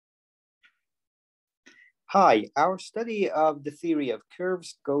Hi, our study of the theory of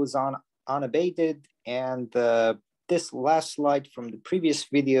curves goes on unabated, and this last slide from the previous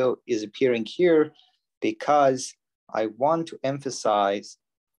video is appearing here because I want to emphasize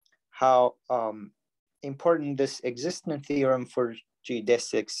how important this existence theorem for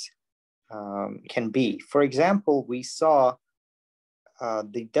geodesics can be. For example, we saw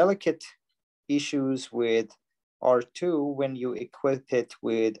the delicate issues with R2 when you equip it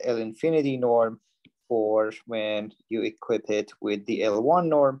with L infinity norm, or when you equip it with the L1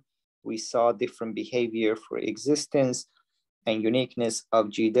 norm. We saw different behavior for existence and uniqueness of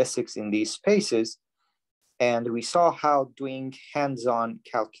geodesics in these spaces. And we saw how doing hands-on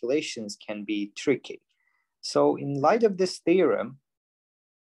calculations can be tricky. So in light of this theorem,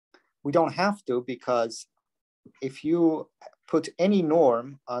 we don't have to, because if you put any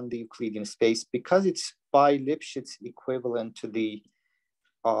norm on the Euclidean space, because it's by Lipschitz equivalent to the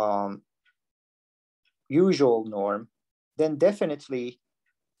usual norm, then definitely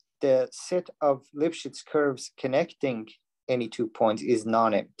the set of Lipschitz curves connecting any 2 points is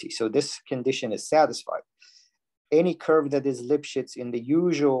non-empty. So this condition is satisfied. Any curve that is Lipschitz in the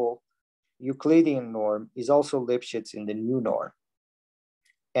usual Euclidean norm is also Lipschitz in the new norm.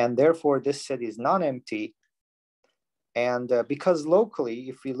 And therefore this set is non-empty. And because locally,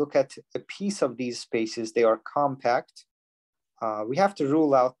 if we look at a piece of these spaces, they are compact, we have to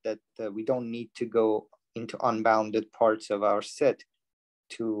rule out that we don't need to go into unbounded parts of our set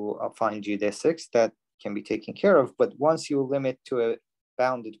to find geodesics. That can be taken care of. But once you limit to a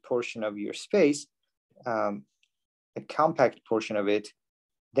bounded portion of your space, a compact portion of it,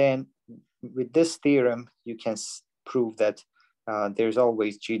 then with this theorem, you can prove that there's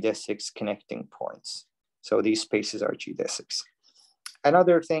always geodesics connecting points. So these spaces are geodesics.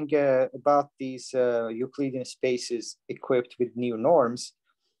 Another thing about these Euclidean spaces equipped with new norms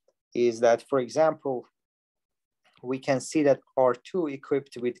is that, for example, we can see that R2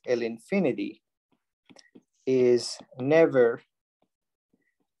 equipped with L infinity is never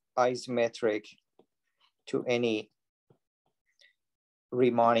isometric to any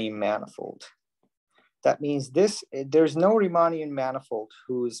Riemannian manifold. That means there's no Riemannian manifold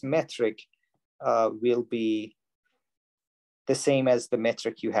whose metric will be the same as the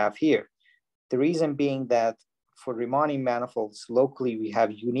metric you have here. The reason being that for Riemannian manifolds, locally we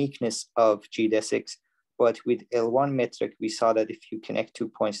have uniqueness of geodesics, but with L1 metric, we saw that if you connect 2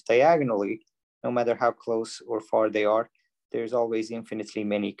 points diagonally, no matter how close or far they are, there's always infinitely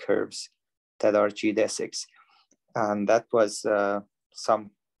many curves that are geodesics. And that was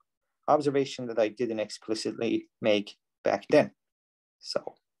some observation that I didn't explicitly make back then.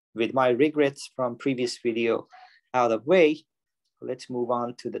 So with my regrets from previous video out of way, let's move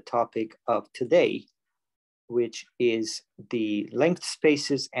on to the topic of today, which is the length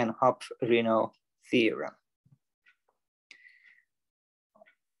spaces and Hopf-Rinow Theorem.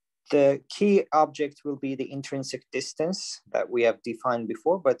 The key object will be the intrinsic distance that we have defined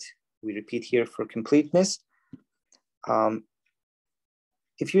before, but we repeat here for completeness.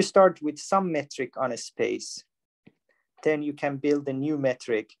 If you start with some metric on a space, then you can build a new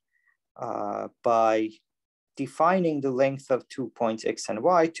metric by defining the length of 2 points x and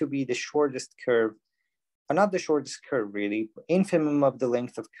y to be the shortest curve, not the shortest curve really, infimum of the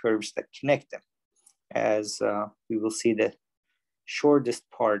length of curves that connect them. As we will see, the shortest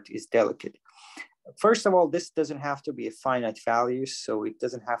part is delicate. First of all, this doesn't have to be a finite value, so it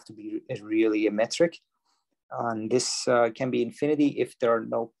doesn't have to be really a metric. And this can be infinity if there are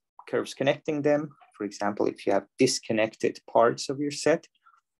no curves connecting them. For example, if you have disconnected parts of your set,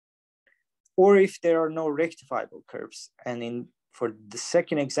 or if there are no rectifiable curves. And for the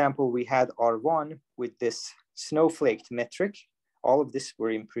second example, we had R1 with this snowflaked metric. All of this were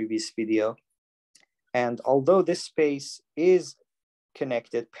in previous video. And although this space is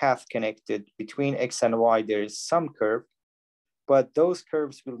connected, path connected between x and y, there is some curve, but those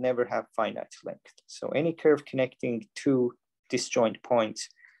curves will never have finite length. So any curve connecting two disjoint points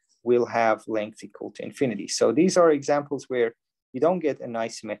will have length equal to infinity. So these are examples where you don't get an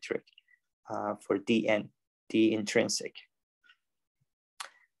isometric for dn, d intrinsic.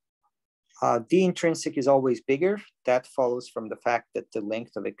 D intrinsic is always bigger. That follows from the fact that the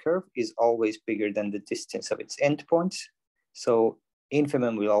length of a curve is always bigger than the distance of its endpoints. So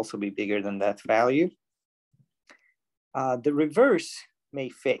infimum will also be bigger than that value. The reverse may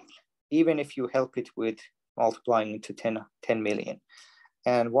fail, even if you help it with multiplying into 10 million.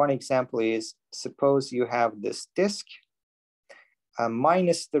 And one example is, suppose you have this disk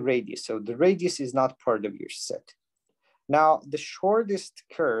minus the radius. So the radius is not part of your set. Now, the shortest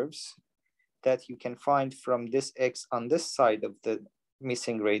curves that you can find from this x on this side of the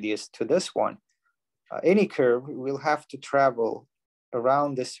missing radius to this one any curve will have to travel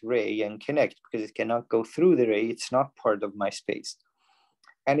around this ray and connect because it cannot go through the ray. It's not part of my space.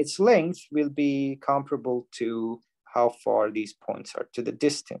 And its length will be comparable to how far these points are to the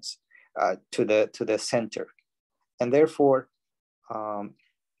distance, to the center. And therefore,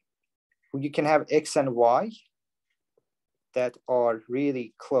 you can have X and Y that are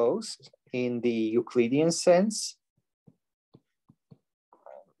really close in the Euclidean sense.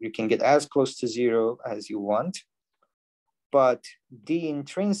 You can get as close to 0 as you want, but D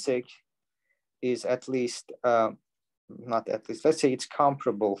intrinsic is at least, not at least, let's say it's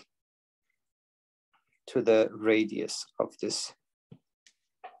comparable to the radius of this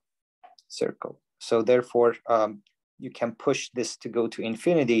circle. So therefore, you can push this to go to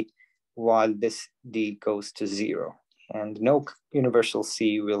infinity while this D goes to 0. And no universal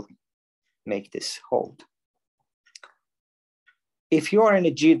C will make this hold. If you are in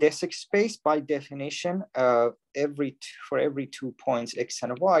a geodesic space, by definition, for every 2 points X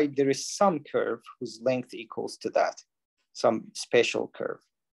and Y, there is some curve whose length equals to that, some special curve.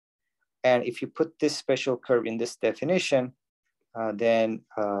 And if you put this special curve in this definition, then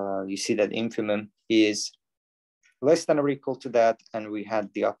you see that infimum is less than or equal to that, and we had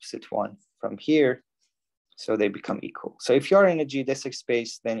the opposite one from here, so they become equal. So if you're in a geodesic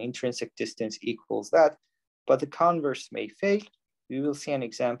space, then intrinsic distance equals that, but the converse may fail. We will see an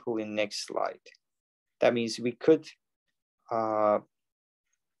example in next slide. That means we could,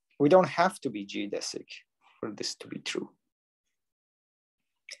 we don't have to be geodesic for this to be true.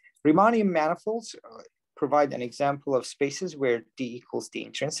 Riemannian manifolds provide an example of spaces where D equals D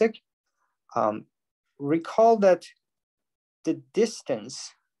intrinsic. Recall that the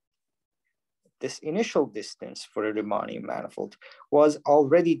distance, this initial distance for a Riemannian manifold was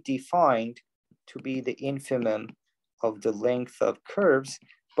already defined to be the infimum of the length of curves,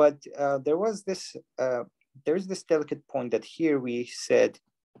 but there's this delicate point that here we said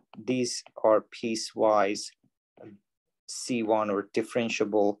these are piecewise C1 or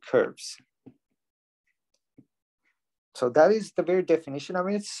differentiable curves. So that is the very definition of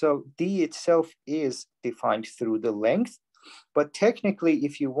it. So D itself is defined through the length, but technically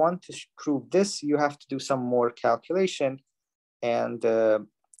if you want to prove this, you have to do some more calculation and to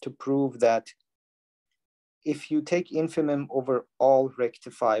prove that if you take infimum over all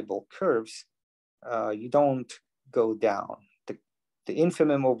rectifiable curves, you don't go down. The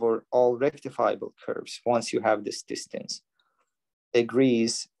infimum over all rectifiable curves, once you have this distance,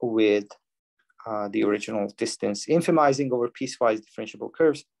 agrees with the original distance. Infimizing over piecewise differentiable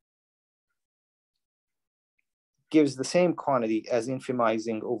curves gives the same quantity as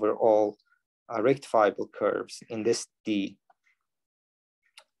infimizing over all rectifiable curves in this D.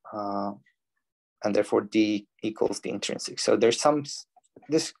 And therefore D equals the intrinsic. So there's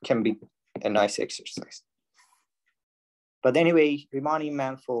this can be a nice exercise. But anyway, Riemannian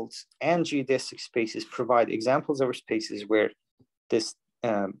manifolds and geodesic spaces provide examples of spaces where this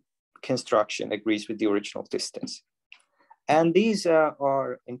construction agrees with the original distance. And these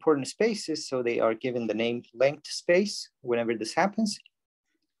are important spaces, so they are given the name length space whenever this happens.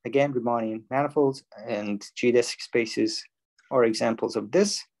 Again, Riemannian manifolds and geodesic spaces are examples of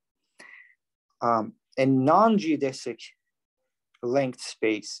this. A non-geodesic length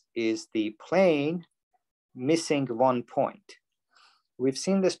space is the plane missing one point. We've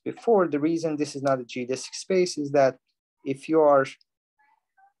seen this before. The reason this is not a geodesic space is that if you are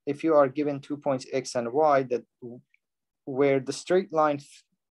given 2 points X and Y, that where the straight line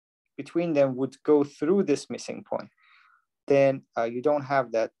between them would go through this missing point, then you don't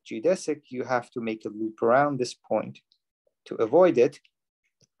have that geodesic. You have to make a loop around this point to avoid it.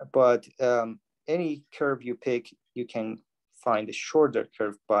 But any curve you pick, you can find a shorter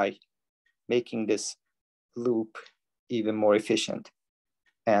curve by making this loop even more efficient.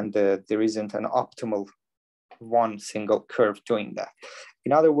 And there isn't an optimal one single curve doing that.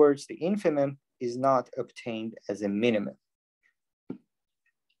 In other words, the infimum is not obtained as a minimum.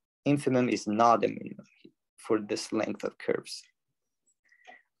 Infimum is not a minimum for this length of curves.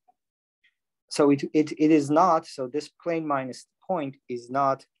 So it is not, so this plane minus point is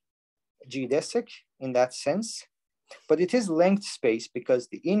not geodesic in that sense, but it is length space because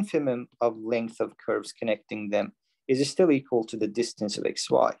the infimum of length of curves connecting them is still equal to the distance of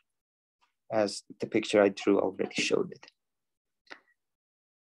xy, as the picture I drew already showed it.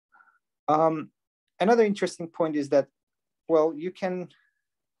 Another interesting point is that, well, you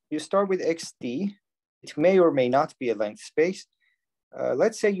start with xd. It may or may not be a length space.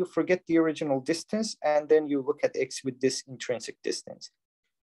 Let's say you forget the original distance and then you look at x with this intrinsic distance.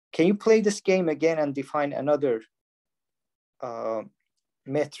 Can you play this game again and define another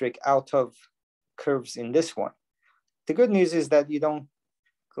metric out of curves in this one. The good news is that you don't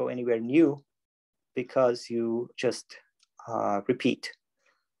go anywhere new because you just repeat.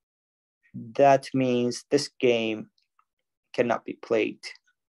 That means this game cannot be played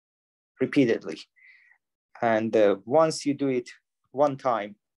repeatedly. And once you do it one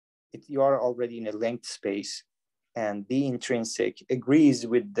time, you are already in a length space, and the intrinsic agrees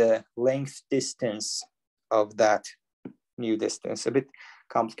with the length distance of that new distance. A bit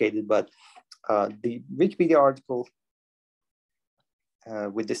complicated, but the Wikipedia article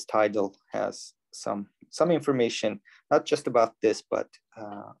with this title has some information, not just about this, but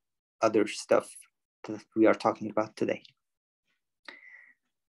other stuff that we are talking about today.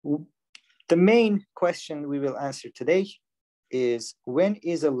 The main question we will answer today is, when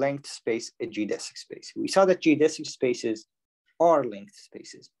is a length space a geodesic space? We saw that geodesic spaces are length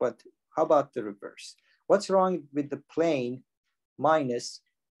spaces, but how about the reverse? What's wrong with the plane minus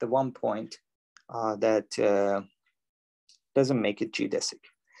the 1 point that doesn't make it geodesic?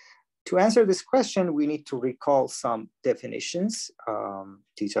 To answer this question, we need to recall some definitions.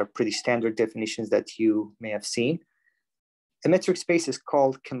 These are pretty standard definitions that you may have seen. A metric space is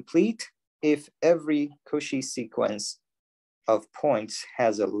called complete if every Cauchy sequence of points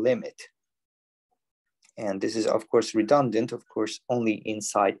has a limit. And this is, of course, redundant, of course, only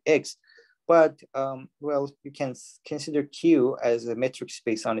inside X. But, well, you can consider Q as a metric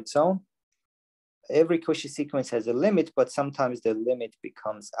space on its own. Every Cauchy sequence has a limit, but sometimes the limit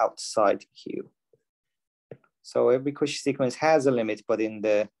becomes outside Q. So every Cauchy sequence has a limit, but in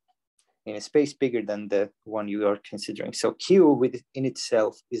a space bigger than the one you are considering. So Q in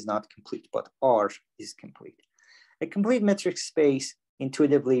itself is not complete, but R is complete. A complete metric space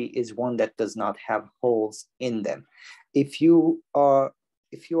intuitively is one that does not have holes in them. If you are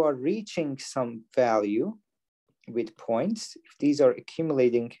reaching some value with points, if these are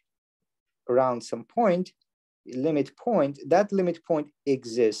accumulating around some point, limit point, that limit point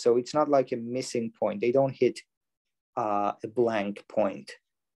exists. So it's not like a missing point. They don't hit a blank point.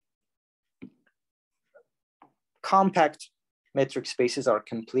 Compact metric spaces are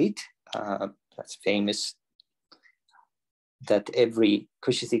complete. That's famous, that every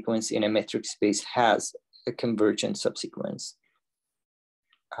Cauchy sequence in a metric space has a convergent subsequence.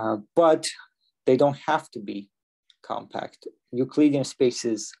 But they don't have to be compact. Euclidean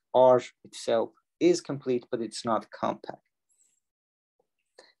spaces, R itself is complete, but it's not compact.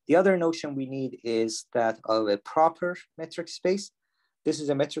 The other notion we need is that of a proper metric space. This is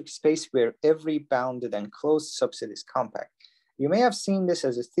a metric space where every bounded and closed subset is compact. You may have seen this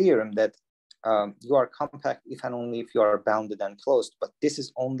as a theorem that you are compact if and only if you are bounded and closed, but this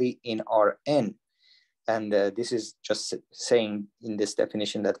is only in Rn. And this is just saying in this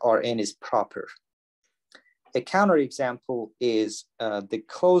definition that Rn is proper. A counterexample is the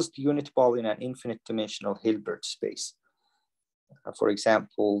closed unit ball in an infinite dimensional Hilbert space. For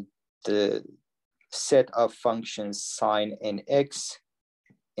example, the set of functions sine nx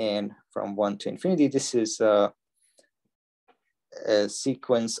and from 1 to infinity. This is a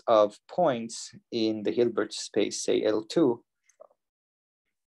sequence of points in the Hilbert space, say L2,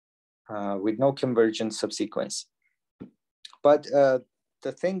 with no convergent subsequence. But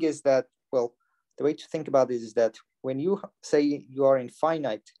the thing is that, well, the way to think about it is that when you say you are in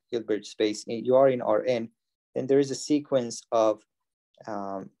finite Hilbert space, you are in Rn, then there is a sequence of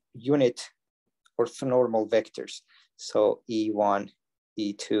unit orthonormal vectors. So E1,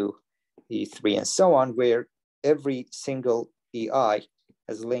 E2, E3, and so on, where every single EI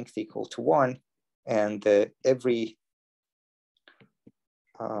has length equal to 1, and every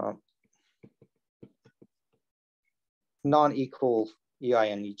non-equal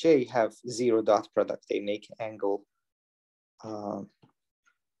EI and EJ have 0 dot product. They make angle.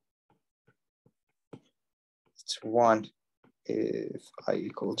 It's 1 if I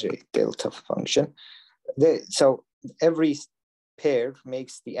equal J delta function. So every pair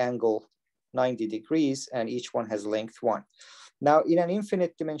makes the angle 90 degrees, and each one has length 1. Now, in an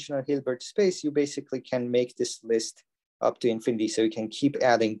infinite dimensional Hilbert space, you basically can make this list up to infinity, so you can keep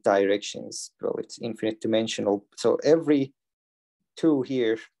adding directions. Well, it's infinite dimensional, so every 2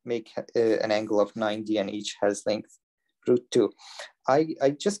 here make an angle of 90, and each has length √2.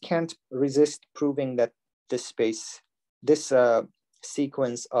 I just can't resist proving that this space, this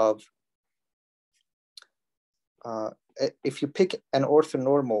sequence of, if you pick an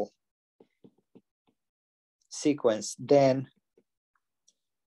orthonormal sequence, then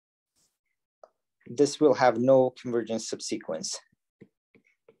this will have no convergence subsequence.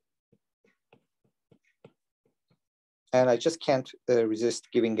 And I just can't resist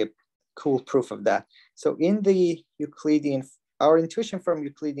giving a cool proof of that. So in the Euclidean our intuition from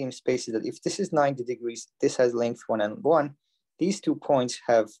Euclidean space is that if this is 90 degrees, this has length 1 and 1, these 2 points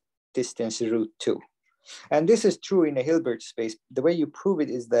have distance √2. And this is true in a Hilbert space. The way you prove it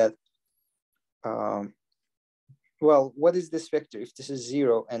is that, well, what is this vector? If this is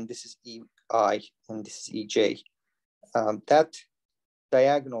 0 and this is EI and this is EJ, that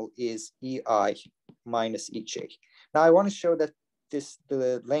diagonal is EI minus EJ. Now I want to show that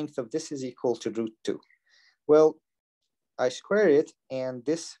the length of this is equal to √2. Well, I square it, and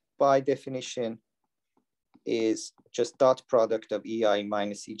this by definition is just dot product of EI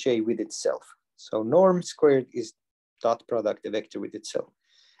minus EJ with itself. So norm squared is dot product of vector with itself.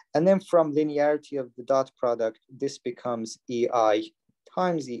 And then from linearity of the dot product, this becomes EI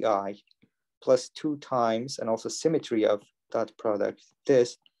times EI plus 2 times, and also symmetry of dot product,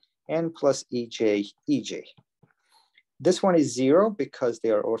 this, and plus EJ, EJ. This one is 0 because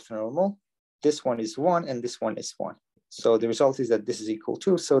they are orthonormal. This one is 1, and this one is 1. So the result is that this is equal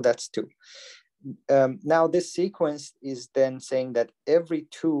to, so that's 2. Now this sequence is then saying that every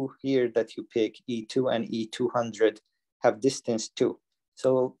 2 here that you pick, E2 and E200, have distance 2.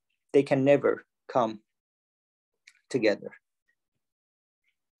 So they can never come together.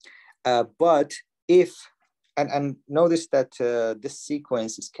 But if, and notice that this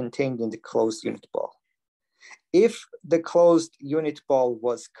sequence is contained in the closed unit ball. If the closed unit ball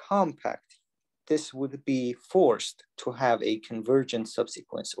was compact, this would be forced to have a convergent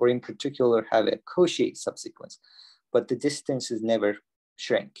subsequence, or in particular have a Cauchy subsequence, but the distances never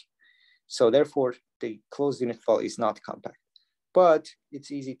shrink. So therefore the closed unit ball is not compact. But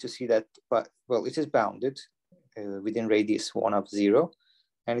it's easy to see that, well, it is bounded within radius 1 of 0,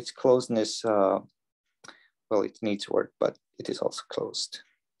 and its closeness, well, it needs work, but it is also closed.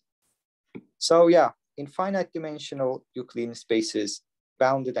 So yeah, in finite dimensional Euclidean spaces,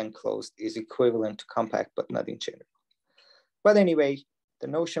 bounded and closed is equivalent to compact, but not in general. But anyway, the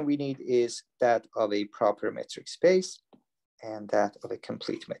notion we need is that of a proper metric space and that of a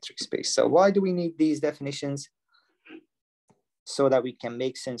complete metric space. So why do we need these definitions? So that we can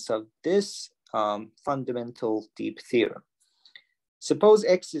make sense of this fundamental deep theorem. Suppose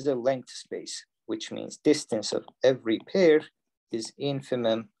X is a length space, which means distance of every pair is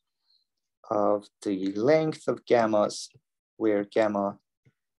infimum of the length of gammas, where gamma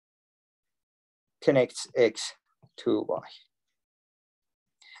connects X to Y.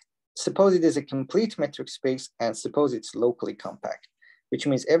 Suppose it is a complete metric space, and suppose it's locally compact, which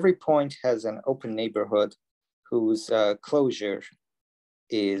means every point has an open neighborhood whose closure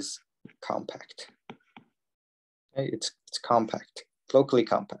is compact. Okay, it's compact, locally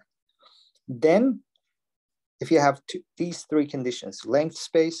compact. Then, if you have these 3 conditions, length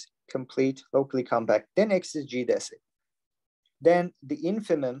space, complete, locally compact, then X is geodesic. Then the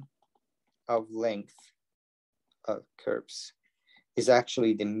infimum of length of curves is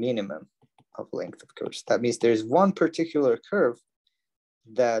actually the minimum of length of curves. That means there's one particular curve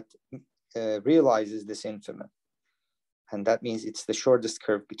that realizes this infimum. And that means it's the shortest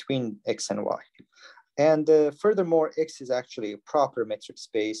curve between X and Y. And furthermore, X is actually a proper metric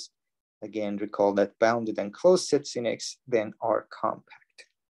space. Again, recall that bounded and closed sets in X then are compact.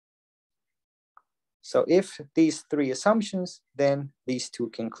 So if these 3 assumptions, then these 2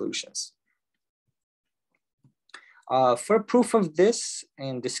 conclusions. For proof of this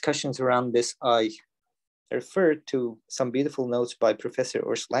and discussions around this, I refer to some beautiful notes by Professor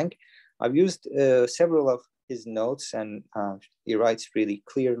Urs Lenk. I've used several of his notes, and he writes really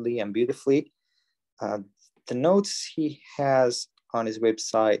clearly and beautifully. The notes he has on his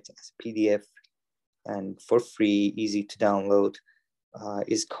website as a PDF and for free, easy to download,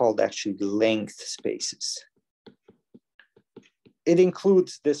 is called actually length spaces. It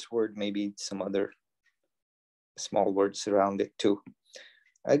includes this word, maybe some other small words around it too.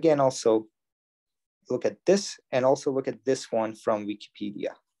 Again, also look at this, and also look at this one from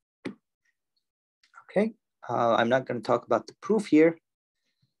Wikipedia. Okay, I'm not going to talk about the proof here,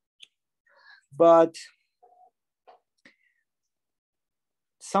 but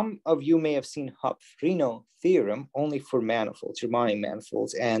some of you may have seen Hopf-Rinow theorem only for manifolds, Riemannian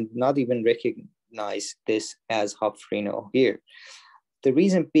manifolds, and not even recognize this as Hopf-Rinow here. The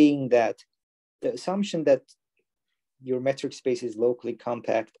reason being that the assumption that your metric space is locally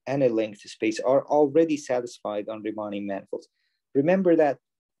compact and a length space are already satisfied on Riemannian manifolds. Remember that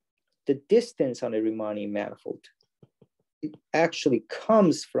the distance on a Riemannian manifold, it actually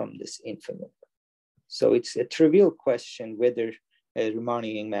comes from this infimum. So it's a trivial question whether a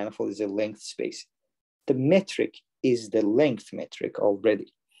Riemannian manifold is a length space. The metric is the length metric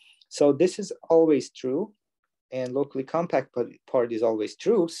already. So this is always true, and locally compact part is always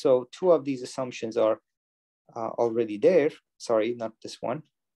true. So 2 of these assumptions are already there. sorry, not this one.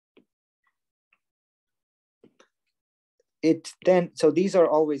 It then, so these are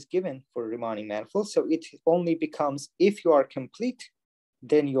always given for Riemannian manifolds. So it only becomes, if you are complete,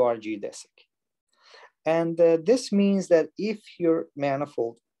 then you are geodesic. And this means that if your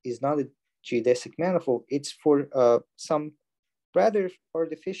manifold is not a geodesic manifold, it's for some rather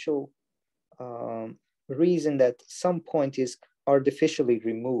artificial reason that some point is artificially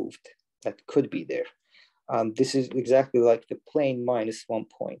removed that could be there. This is exactly like the plane minus 1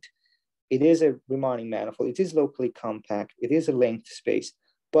 point. It is a Riemannian manifold. It is locally compact. It is a length space,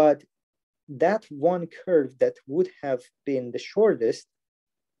 but that one curve that would have been the shortest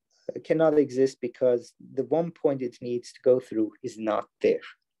cannot exist because the 1 point it needs to go through is not there.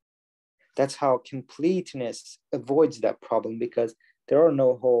 That's how completeness avoids that problem, because there are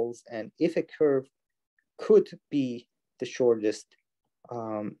no holes. And if a curve could be the shortest,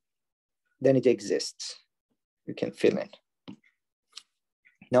 then it exists. You can fill in.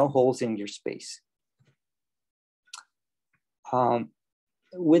 No holes in your space.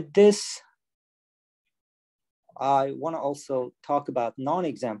 With this, I want to also talk about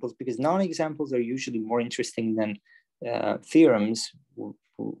non-examples, because non-examples are usually more interesting than theorems,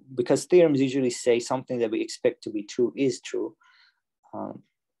 because theorems usually say something that we expect to be true is true.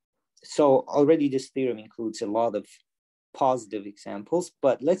 So already this theorem includes a lot of positive examples,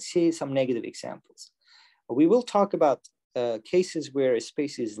 but let's see some negative examples. We will talk about cases where a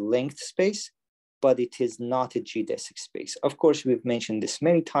space is length space, but it is not a geodesic space. Of course, we've mentioned this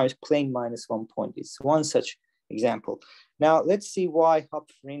many times. Plane minus 1 point is one such example. Now, let's see why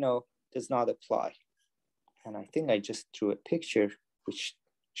Hopf-Rinow does not apply. And I think I just drew a picture which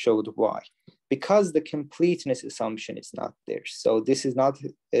showed why. Because the completeness assumption is not there. So this is not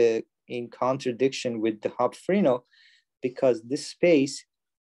in contradiction with the Hopf-Rinow, because this space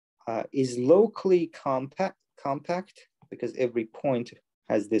is locally compact, because every point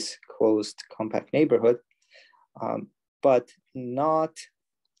has this closed compact neighborhood, but not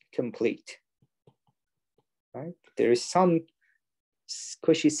complete, right? There is some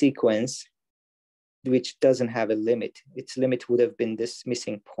squishy sequence which doesn't have a limit. Its limit would have been this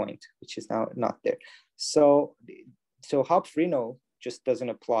missing point, which is now not there. So Hopf-Rinow just doesn't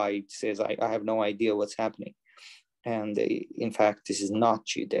apply. It says, I have no idea what's happening. And in fact, this is not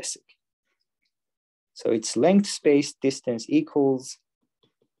geodesic. So it's length space, distance equals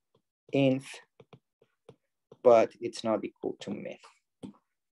inf, but it's not equal to min.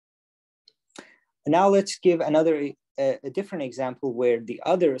 Now let's give another, a different example where the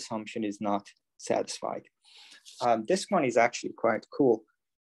other assumption is not satisfied. This one is actually quite cool.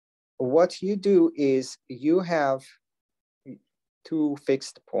 What you do is you have two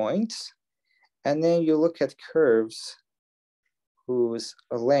fixed points, and then you look at curves whose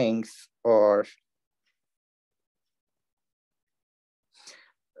length are,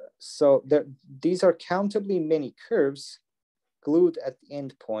 so these are countably many curves glued at the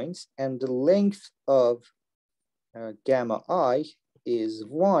end points, and the length of gamma I is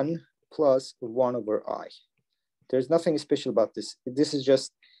 1 plus 1 over I. There's nothing special about this. This is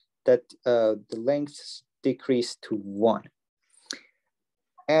just that the lengths decrease to 1.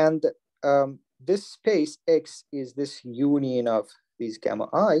 And this space X is this union of these gamma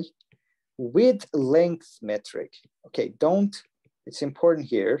I with length metric. Okay, it's important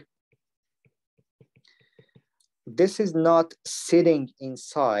here. This is not sitting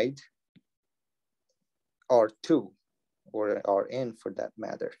inside R2 or Rn for that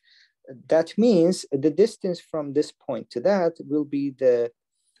matter. That means the distance from this point to that will be the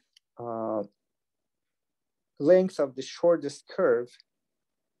length of the shortest curve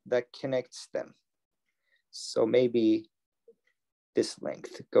that connects them. So maybe this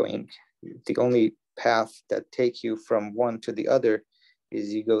length going, the only path that take you from one to the other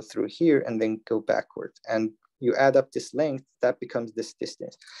is you go through here and then go backward. And you add up this length, that becomes this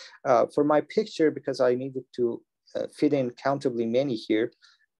distance. For my picture, because I needed to fit in countably many here,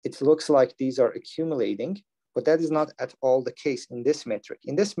 it looks like these are accumulating, but that is not at all the case in this metric.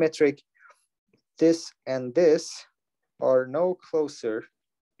 In this metric, this and this are no closer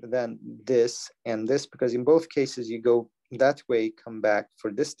than this and this, because in both cases you go that way, come back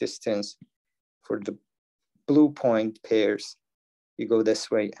for this distance. For the blue point pairs, you go this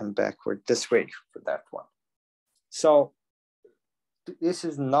way and backward this way for that one. So this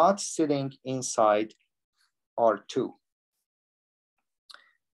is not sitting inside R2.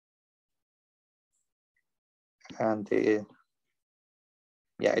 And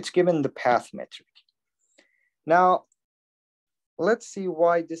yeah, it's given the path metric. Now, let's see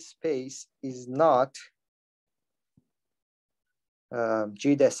why this space is not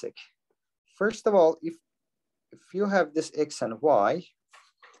geodesic. First of all, if if you have this x and y,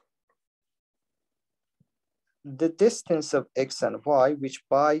 the distance of x and y, which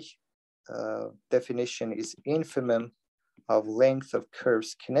by definition is infimum of length of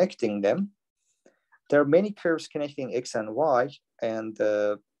curves connecting them. There are many curves connecting x and y, and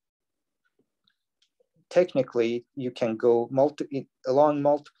technically you can go along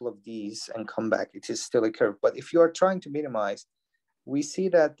multiple of these and come back. It is still a curve. But if you are trying to minimize, we see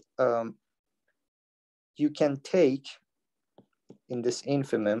that you can take, in this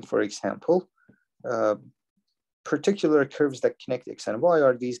infimum, for example, particular curves that connect x and y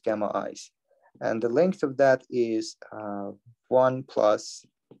are these gamma i's. And the length of that is 1 plus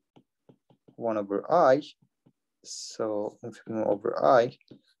 1 over I. So infimum over I,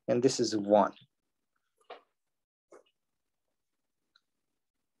 and this is 1.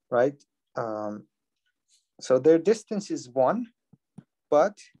 Right? So their distance is 1,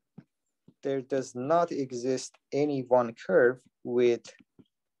 but there does not exist any one curve with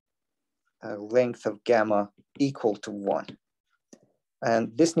a length of gamma equal to 1.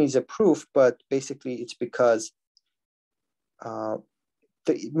 And this needs a proof, but basically it's because the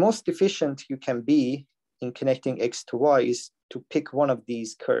most efficient you can be in connecting x to y is to pick one of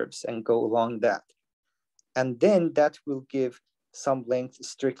these curves and go along that. And then that will give some length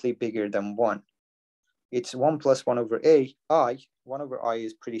strictly bigger than 1. It's 1 plus 1 over I. 1 over I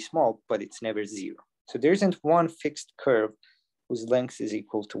is pretty small, but it's never 0. So there isn't one fixed curve whose length is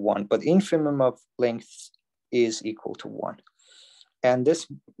equal to 1, but infimum of length is equal to 1. And this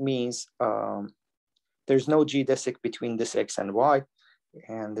means there's no geodesic between this x and y,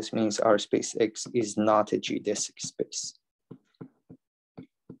 and this means our space X is not a geodesic space.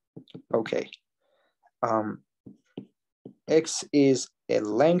 Okay. X is a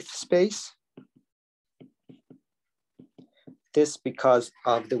length space. This because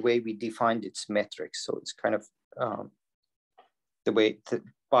of the way we defined its metrics. So it's kind of the way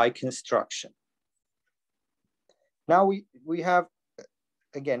by construction. Now we have,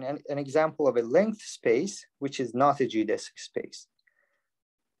 again, an example of a length space, which is not a geodesic space.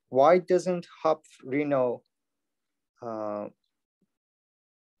 Why doesn't Hopf-Rinow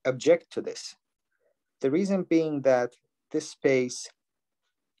object to this? The reason being that this space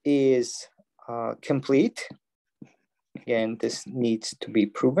is complete. Again, this needs to be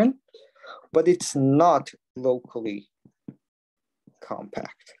proven, but it's not locally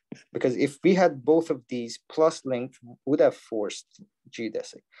compact. Because if we had both of these plus length, would have forced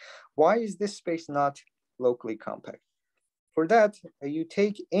geodesic. Why is this space not locally compact? For that, you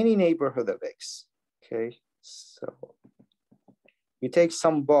take any neighborhood of X, okay? So you take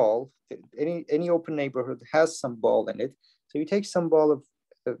some ball, any open neighborhood has some ball in it. So you take some ball of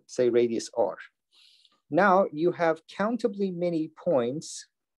say, radius R. Now you have countably many points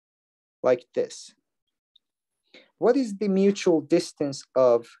like this. What is the mutual distance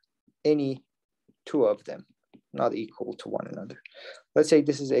of any two of them, not equal to one another? Let's say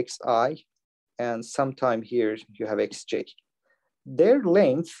this is xi, and sometime here you have xj. Their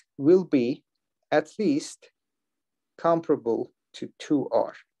length will be at least comparable to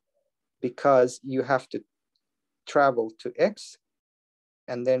 2r, because you have to travel to x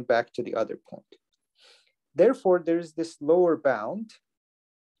and then back to the other point. Therefore, there's this lower bound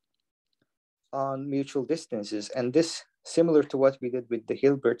on mutual distances, and this, similar to what we did with the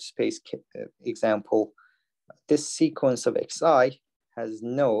Hilbert space example, this sequence of xi has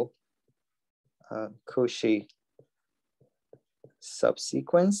no Cauchy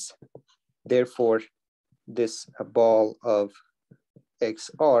subsequence. Therefore, this ball of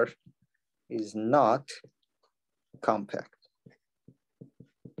xr is not compact.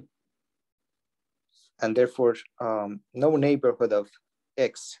 And therefore, no neighborhood of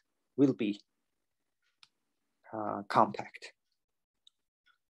x will be compact.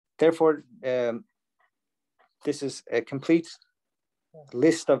 Therefore, this is a complete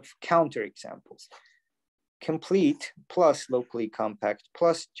list of counterexamples. Complete plus locally compact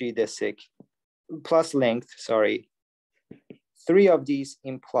plus geodesic plus length, sorry. 3 of these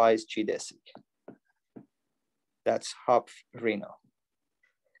implies geodesic. That's Hopf-Rinow.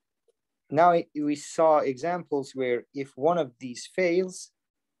 Now we saw examples where if one of these fails,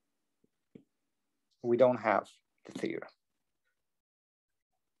 we don't have the theorem.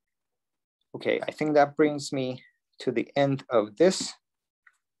 Okay, I think that brings me to the end of this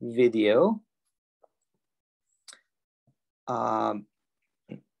video.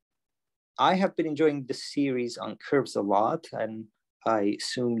 I have been enjoying this series on curves a lot, and I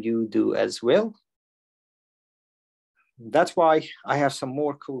assume you do as well. That's why I have some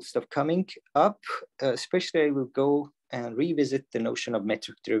more cool stuff coming up, especially I will go and revisit the notion of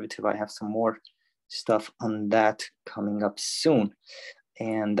metric derivative. I have some more stuff on that coming up soon.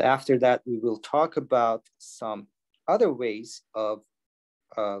 And after that, we will talk about some other ways of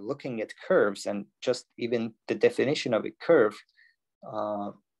looking at curves, and just even the definition of a curve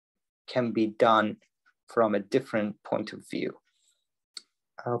can be done from a different point of view.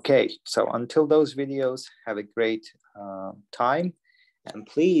 Okay, so until those videos, have a great time, and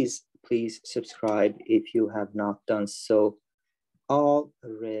please subscribe if you have not done so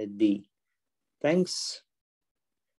already. Thanks.